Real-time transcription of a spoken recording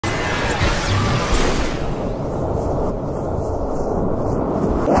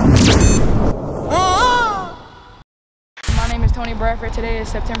playing Bradford. Today is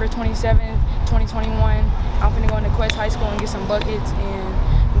September 27th, 2021. I'm finna go into Quest High School and get some buckets, and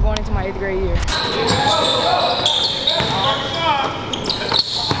I'm going into my 8th grade year.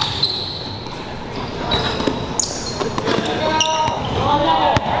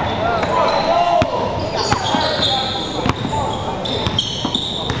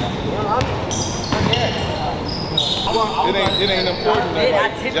 It ain't important that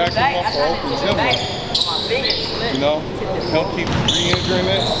like, Jackson wants to open gym up. You know? Help keep re-injuring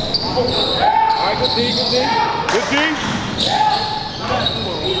it. Alright, good D, good D. Good D.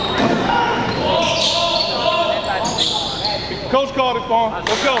 Coach called it for him.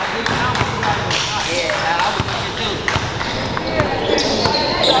 Let's go.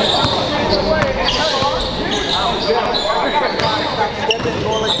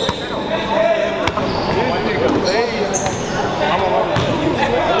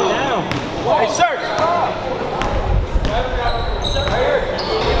 Hey, search!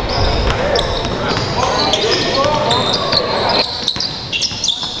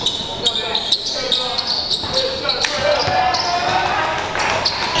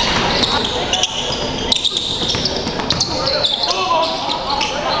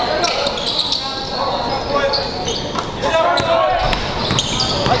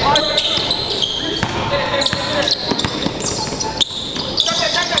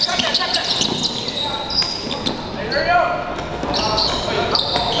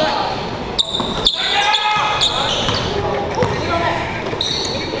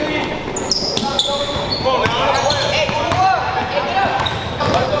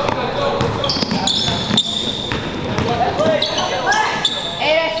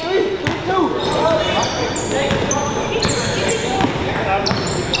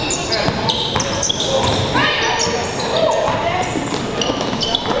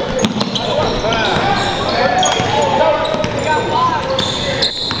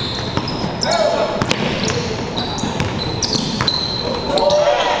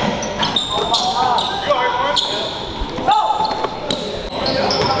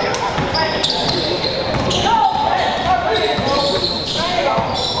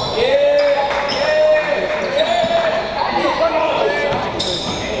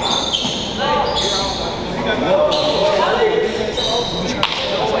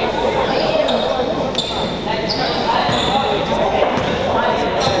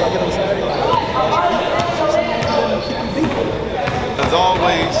 As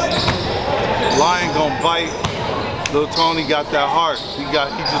always, lion gonna bite. Little Tony got that heart. He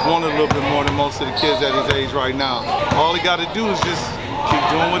just wanted a little bit more than most of the kids at his age right now. All he got to do is just keep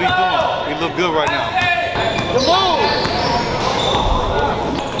doing what he's doing. He look good right now. Come on!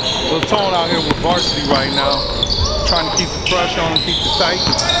 Little Tony out here with varsity right now, trying to keep the pressure on him, keep the tight.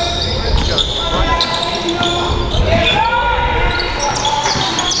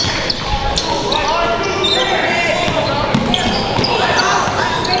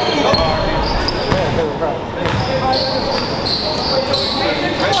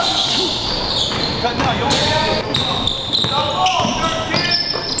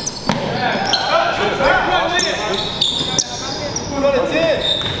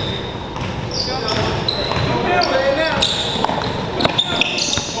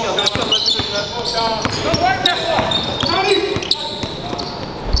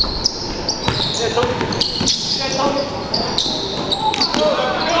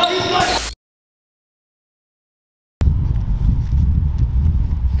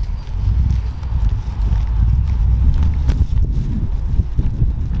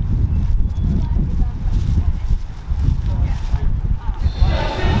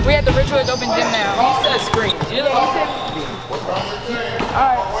 We at the Richwood Open Gym now. He said screen.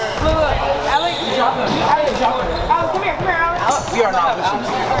 Alright, look, Alex, drop him. Alex, drop him. Alex, come here, Alex. We are not listening.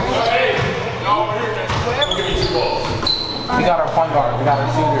 We got our point guard, we got our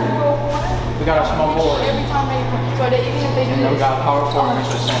shooter, we got our small forward. Every time so that even if they do we got power forward and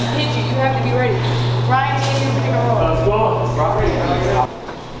extra center. hit you, you have to be ready. Ryan, you pick a roll. Let's go.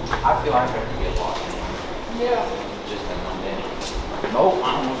 I feel like I could get lost. Yeah. Just in one day. Nope,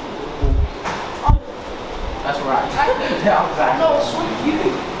 I almost. That's right. Yeah, exactly. No, sweet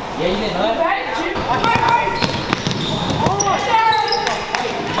you. Yeah, you didn't know that?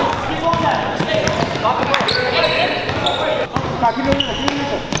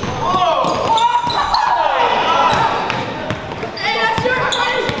 Hey, that's your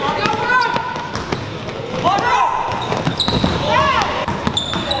place. Go for it. Hold up.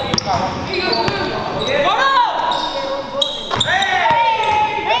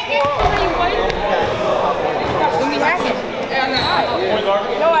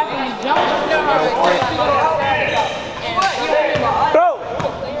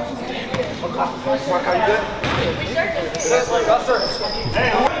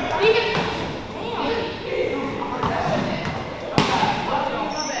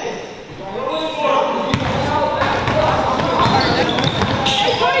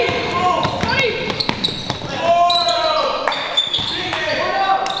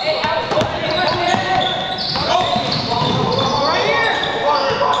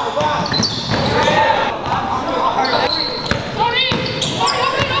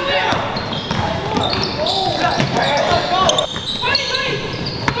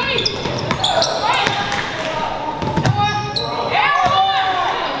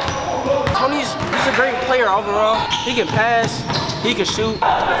 overall. He can pass. He can shoot.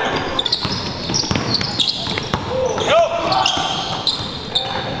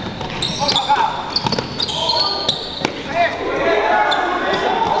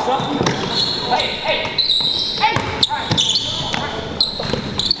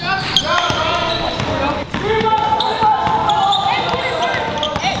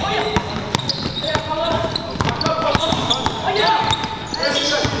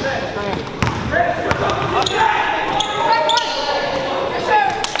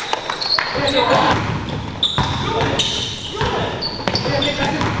 Yes, sir.